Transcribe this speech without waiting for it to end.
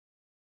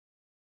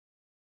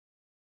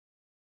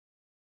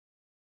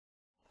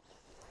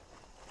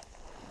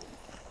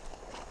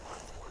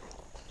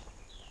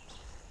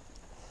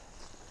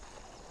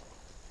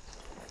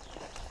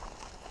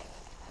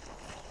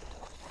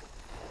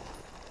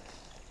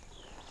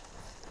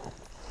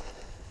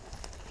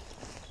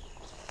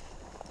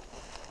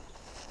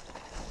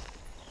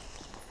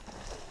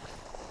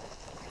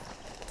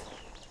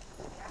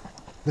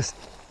Listen.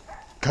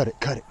 Cut it,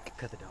 cut it.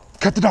 Cut the dog.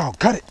 Cut the dog,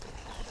 cut it.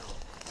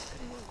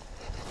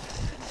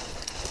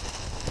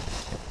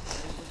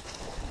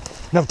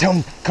 No, tell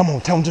him, come on,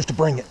 tell him just to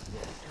bring it.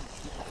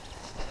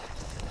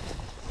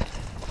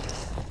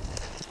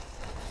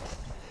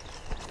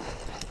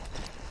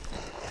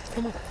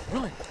 Come on,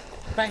 run.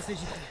 Fast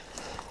as you can.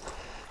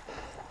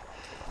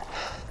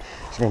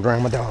 He's gonna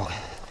drown my dog.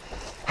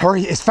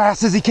 Hurry as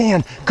fast as he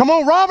can. Come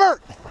on,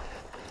 Robert!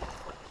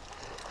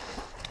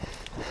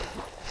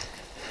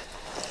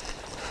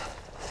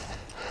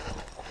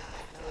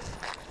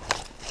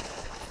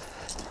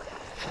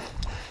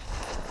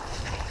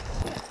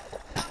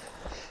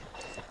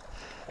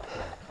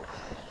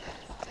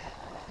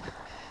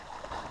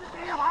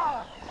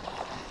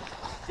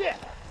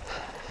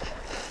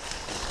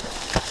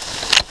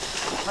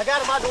 I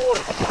got him out the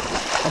water.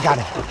 I got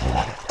him.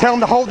 Tell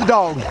him to hold the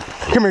dog.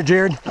 Come here,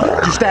 Jared.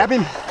 Did you stab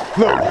him?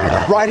 Look,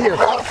 right here.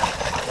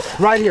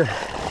 Right here.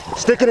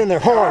 Stick it in there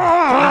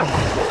hard.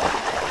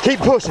 Keep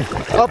pushing.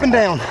 Up and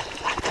down.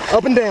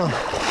 Up and down.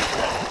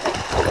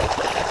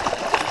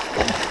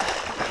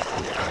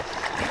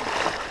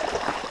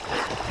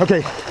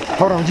 Okay,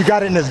 hold on. You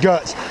got it in his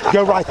guts.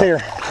 Go right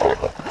there.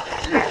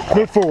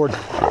 Move forward.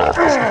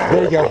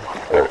 There you go.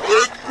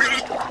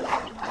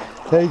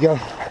 There you go.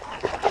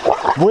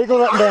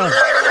 Wiggle up and down.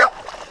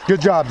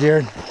 Good job,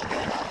 Jared.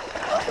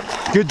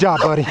 Good job,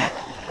 buddy.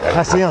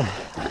 That's him.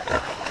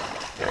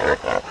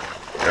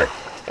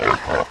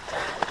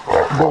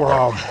 Boar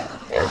hog.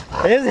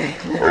 Is he?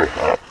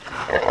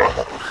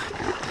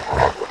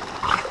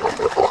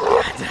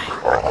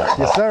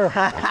 Yes, sir.